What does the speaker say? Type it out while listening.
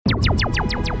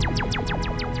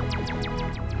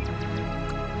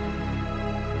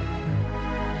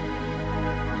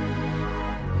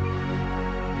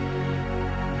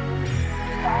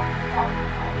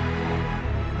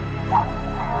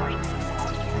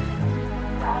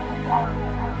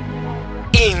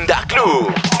Inda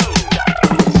Club.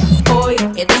 Hoy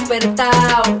he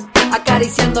despertado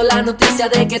acariciando la noticia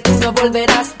de que tú no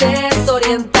volverás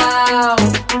desorientado,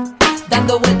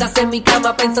 dando vueltas en mi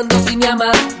cama pensando si me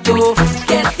amas. Yo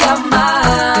que te he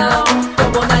amado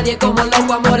como nadie, como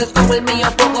loco, amores como el mío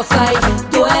pocos hay.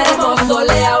 Duermo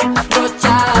soleado,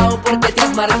 rochao porque te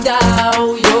has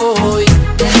marchado. Y hoy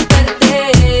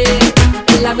desperté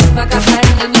en la misma casa,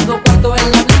 en el mismo cuarto,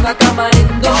 en la misma cama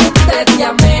en donde te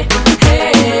amé.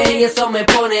 Hey, eso me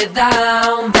pone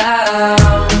down,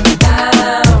 down,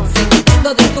 down. Si no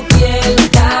tengo de tu piel,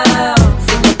 down.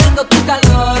 Si no tengo tu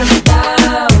calor,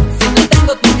 down. Si no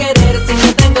tengo tu querer, si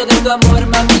no tengo de tu amor,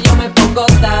 mami, yo me pongo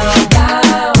down,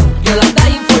 down. Girl, I'm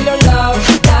dying for your love,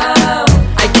 down.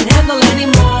 I can't handle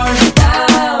anymore,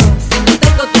 down. Si no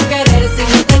tengo tu querer, si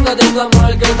no tengo de tu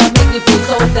amor, girl, that make me feel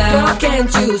so down. Girl,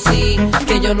 can't you see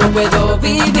que yo no puedo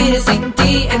vivir sin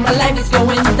ti? And my life is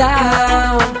going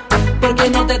down. Porque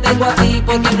no te tengo a ti,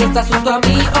 porque no estás junto a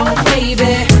mí, oh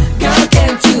baby. Girl,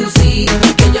 can't you see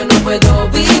que yo no puedo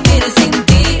vivir sin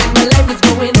ti? My life is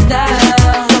going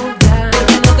down.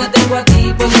 Porque no te tengo a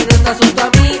ti, porque no estás junto a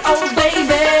mí, oh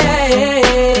baby.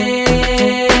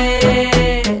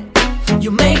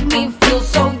 You make me feel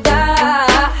so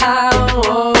down,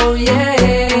 oh yeah.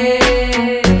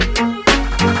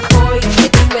 Hoy he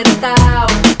despertado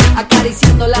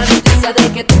acariciando la noticia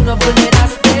de que tú no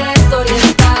volverás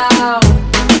desorientado,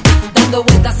 dando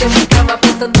vueltas en mi cama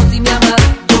pensando si me amas.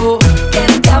 Yo que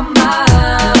te he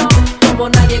amado como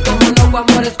nadie, como loco,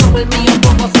 amores como el mío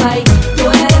pocos hay.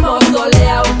 Duermo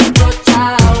soleado,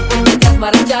 rochao porque te has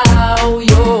marchado.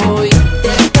 Y hoy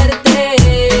desperté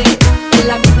en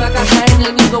la misma casa, en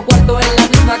el mismo cuarto, en la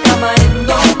misma cama en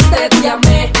donde te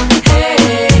amé.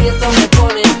 Hey, eso me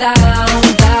pone down,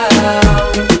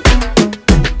 down.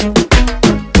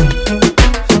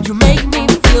 You make me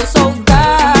feel so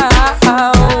down,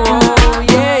 oh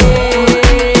yeah.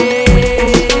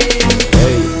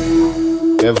 Hey,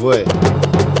 ¿qué fue?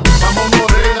 Vamos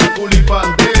morena,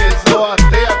 culipandea,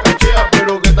 batea, cachea,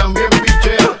 pero que también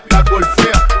pichea. La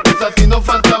golfea, esa sí no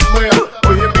fantasmea.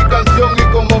 Oye mi canción y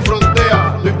como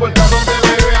frontea. No importa dónde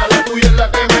me vea, la tuya es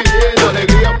la que me llena.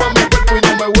 Alegría pa' mi cuerpo y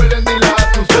no me huelen ni las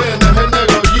azucenas. Es el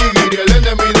negro Jigiri, el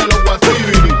enemigo de los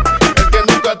guasibiri. El que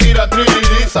nunca tira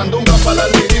trilili. Sandunga pa' la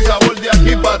liri, sabor de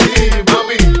aquí pa' ti,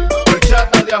 mami.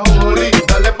 Horchata de ajonjolí,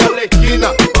 dale pa' la esquina,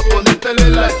 pa' ponértele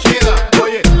la china.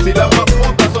 Oye, si las más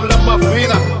putas son las más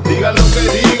finas, digan lo que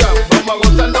digan, vamos a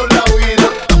gozarnos la vida.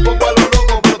 Tampoco a lo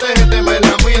loco, protégete,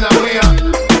 melamina mía.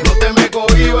 No te me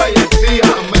cohibas y exija,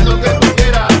 a menos que tú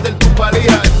quieras hacer tu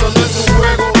paría. Esto no es un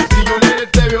juego, si Juliet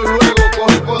te vio luego,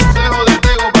 coge el consejo de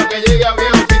Tego pa' que llegue a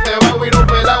viejo. Si te va a huir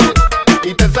pelado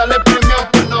y te sale premiado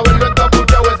por no haberlo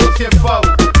encapuchado, eso sí es foul.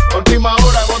 Última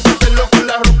hora, gózatelo con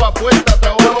la ropa puesta,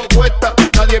 trabajo cuesta,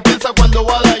 nadie piensa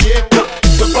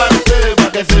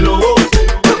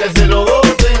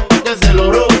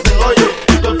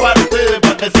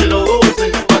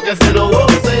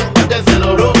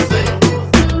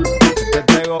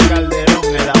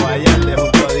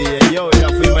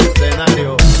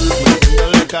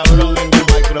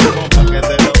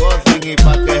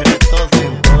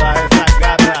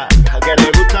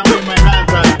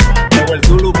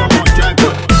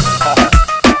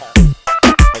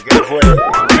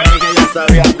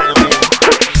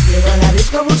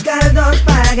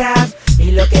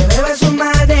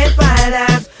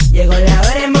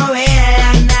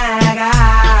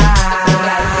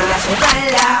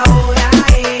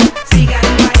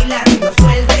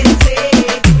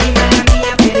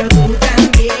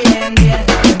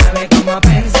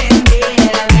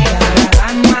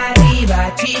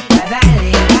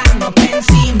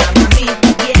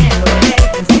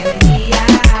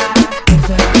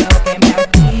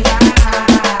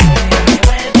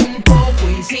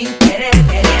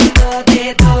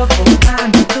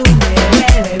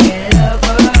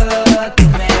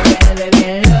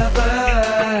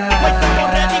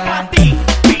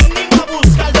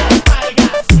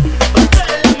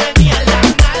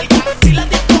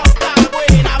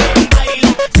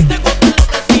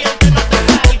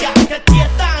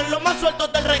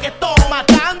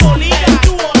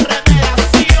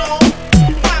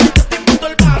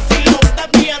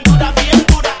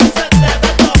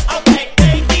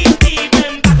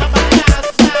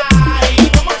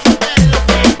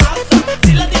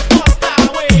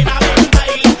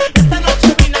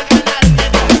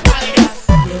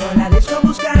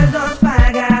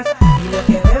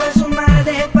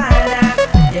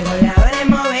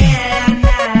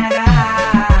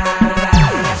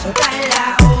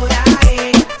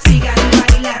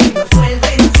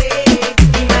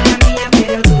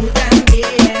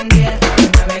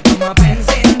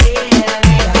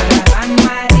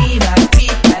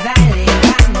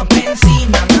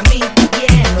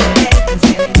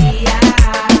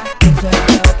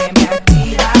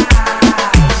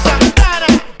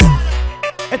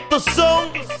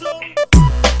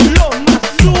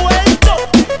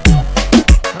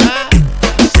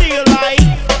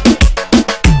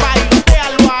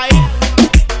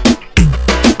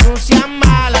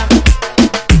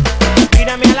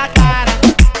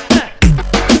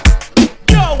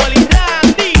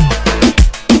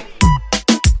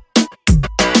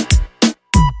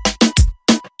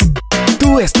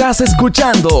Estás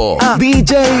escuchando a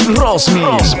DJ Rosmil.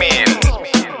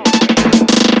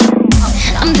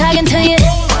 I'm talking to you.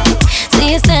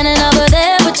 See you standing over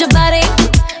there with your body.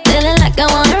 Feeling like I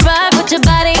wanna ride with your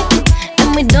body.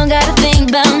 And we don't gotta think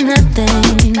about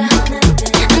nothing.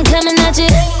 I'm coming at you,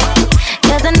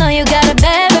 cause I know you got a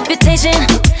bad reputation.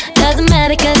 Doesn't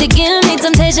matter cause you give me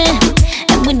temptation.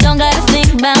 And we don't gotta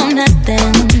think about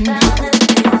nothing.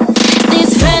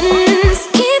 These friends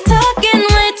keep talking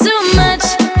way too much.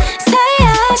 Say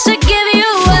I should give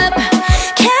you up.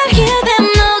 Can't hear them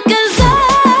no, cause I've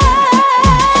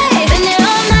been there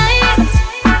all night.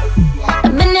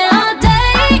 I've been there all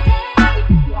day.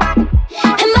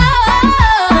 And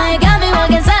boy, got me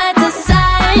walking side to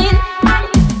side.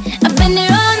 I've been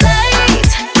there all night.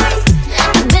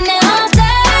 I've been there all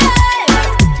day.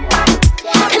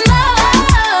 And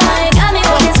boy, got me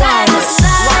walking side to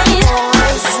side.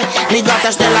 Mi gata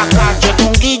es de la calle,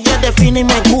 con Guille define y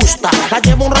me gusta. La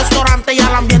llevo a un restaurante y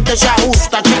al ambiente se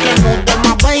ajusta. Chicken noodle,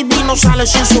 my baby no sale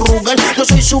sin su Ruger. Yo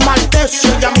soy su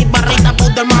maltecio, ella mi barrita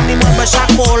poder, mami mueve esa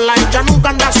cola. Ella nunca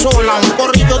anda sola, un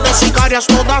corrillo de sicarias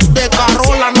todas de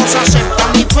Carola. No se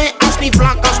aceptan ni feas, ni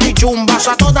flacas, ni chumbas.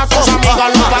 A todas tus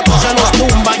amigas los gatos se los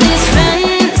tumban. These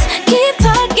friends keep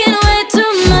talking way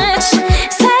too much.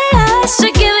 Say I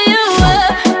should give you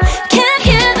up. Can't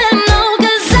hear them no,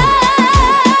 cause I've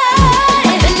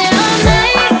been there all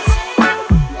night.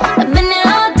 I've been there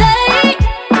all day.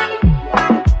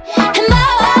 And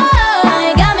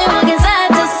boy, got me walking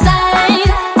side to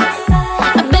side.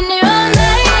 I've been there all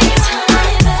night.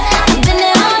 I've been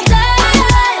there all day.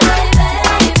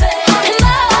 And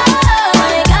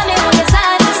boy, got me walking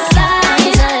side to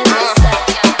side.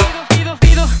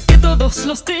 Pido que todos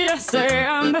los días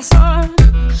sean de sol.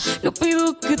 Yo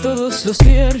pido que todos los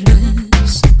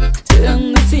viernes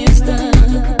sean de fiesta.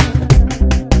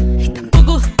 Y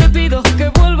tampoco te pido que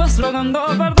vuelvas rogando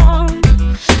perdón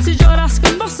si lloras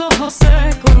con los ojos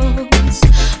secos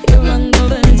y hablando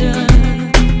de ella.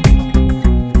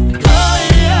 Ay,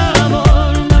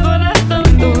 amor,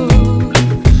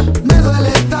 me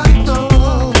duele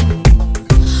tanto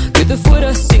que te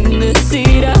fueras sin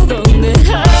decir a dónde.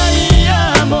 Ay,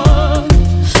 amor,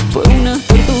 fue una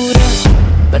tortura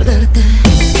perderte.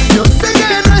 Yo sé que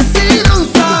no he sido un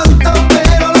santo,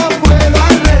 pero lo puedo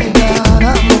arreglar,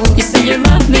 amor. You say you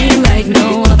love me like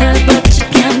no other, but you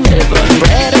can't live on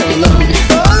bread alone.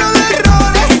 Solo de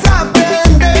errores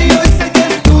aprende y hoy sé que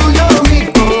es tuyo mi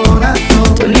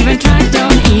corazón. Don't even try,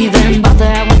 don't even bother.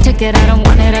 I won't take it, I don't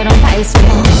want it, I don't pay for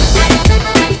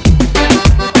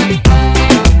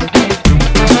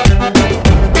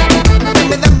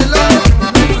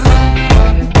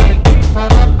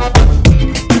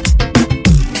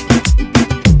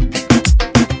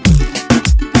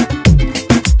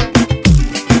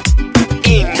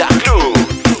In the club.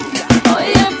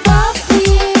 Oye, papi,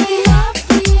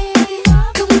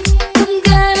 come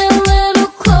get a little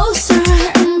closer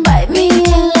and bite me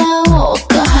en la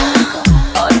boca.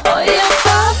 Oye,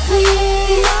 papi,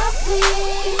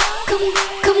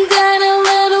 come get a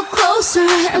little closer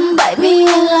and bite me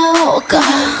en la boca.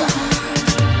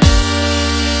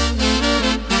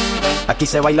 Aquí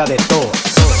se baila de todo.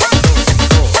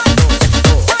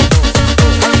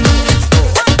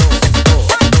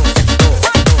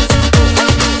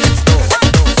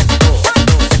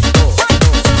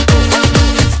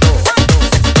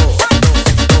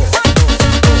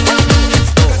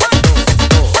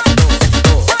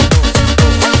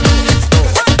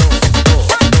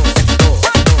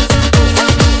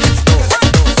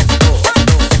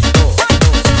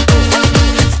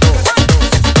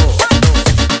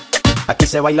 Aquí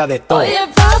se baila de todo. Oye,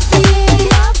 papi,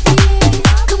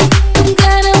 come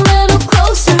get a little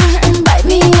closer and bite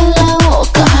me en la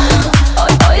boca.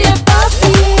 Oye,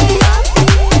 papi,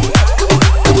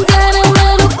 come get a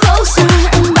little closer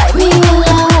and bite me en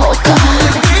la boca.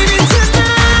 Baby,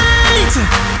 tonight,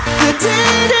 the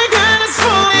day that God is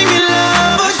falling in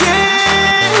love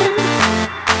again.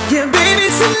 Yeah, baby,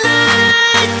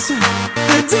 tonight,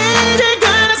 the day that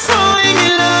God is falling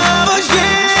in love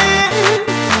again.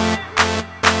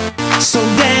 So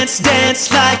dance,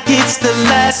 dance like it's the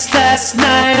last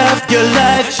night of your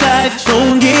life. Life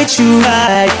don't get you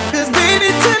right. 'Cause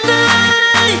baby,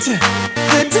 tonight,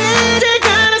 the day that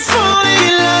God is falling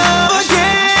in love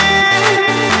again.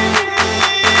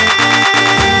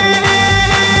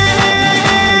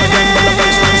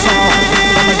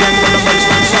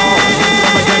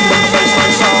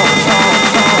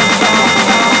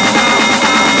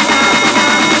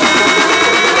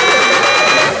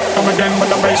 Come again with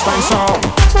the baseline song.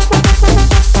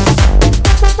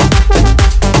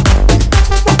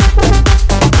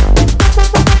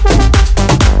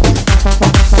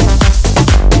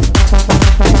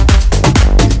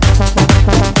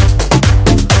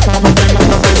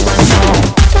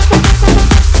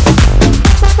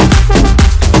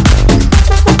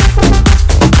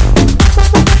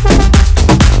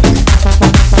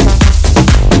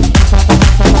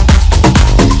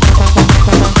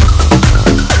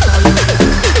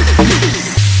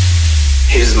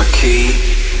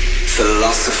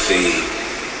 philosophy.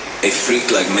 A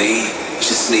freak like me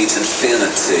just needs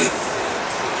infinity.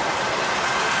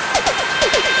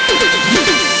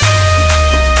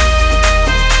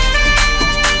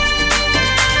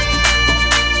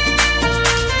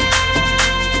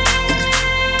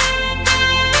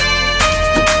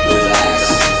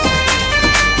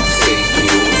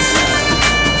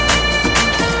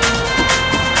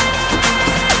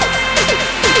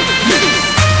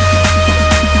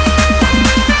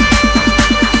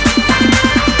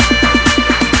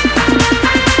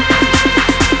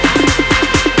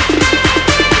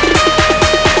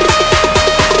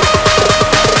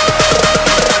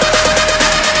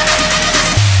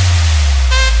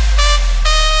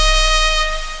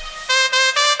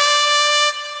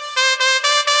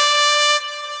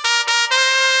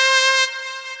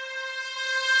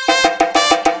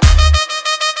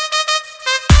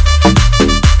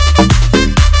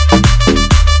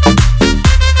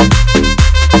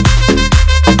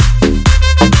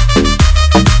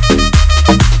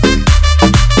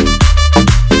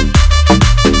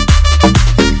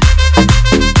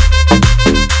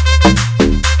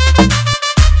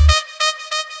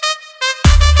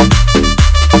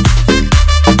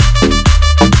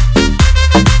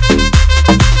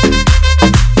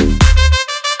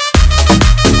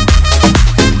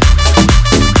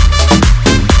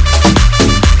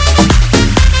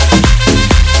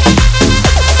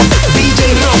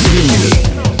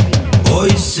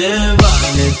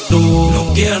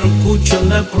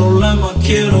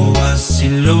 Quiero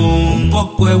vacilón, un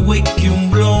poco de whisky, un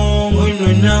blon. Hoy no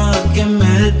hay nada que me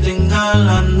detenga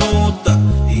la nota.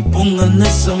 Y pongan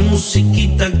esa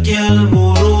musiquita que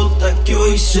alborota, que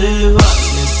hoy se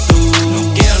vale todo.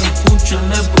 No quiero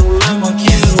escucharle problema,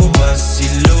 quiero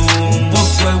vacilón, un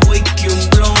poco de whisky, un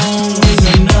blon. Hoy no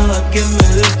hay nada que me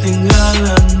detenga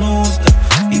la nota.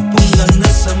 Y pongan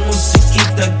esa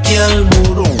musiquita que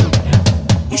alborota.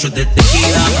 Mucho de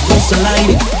tequila, cosa al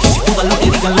aire. Si todo lo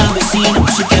que diga la vecina, no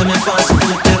sé qué me pasa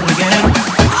con este reguero.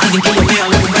 Alguien que yo vea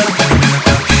lo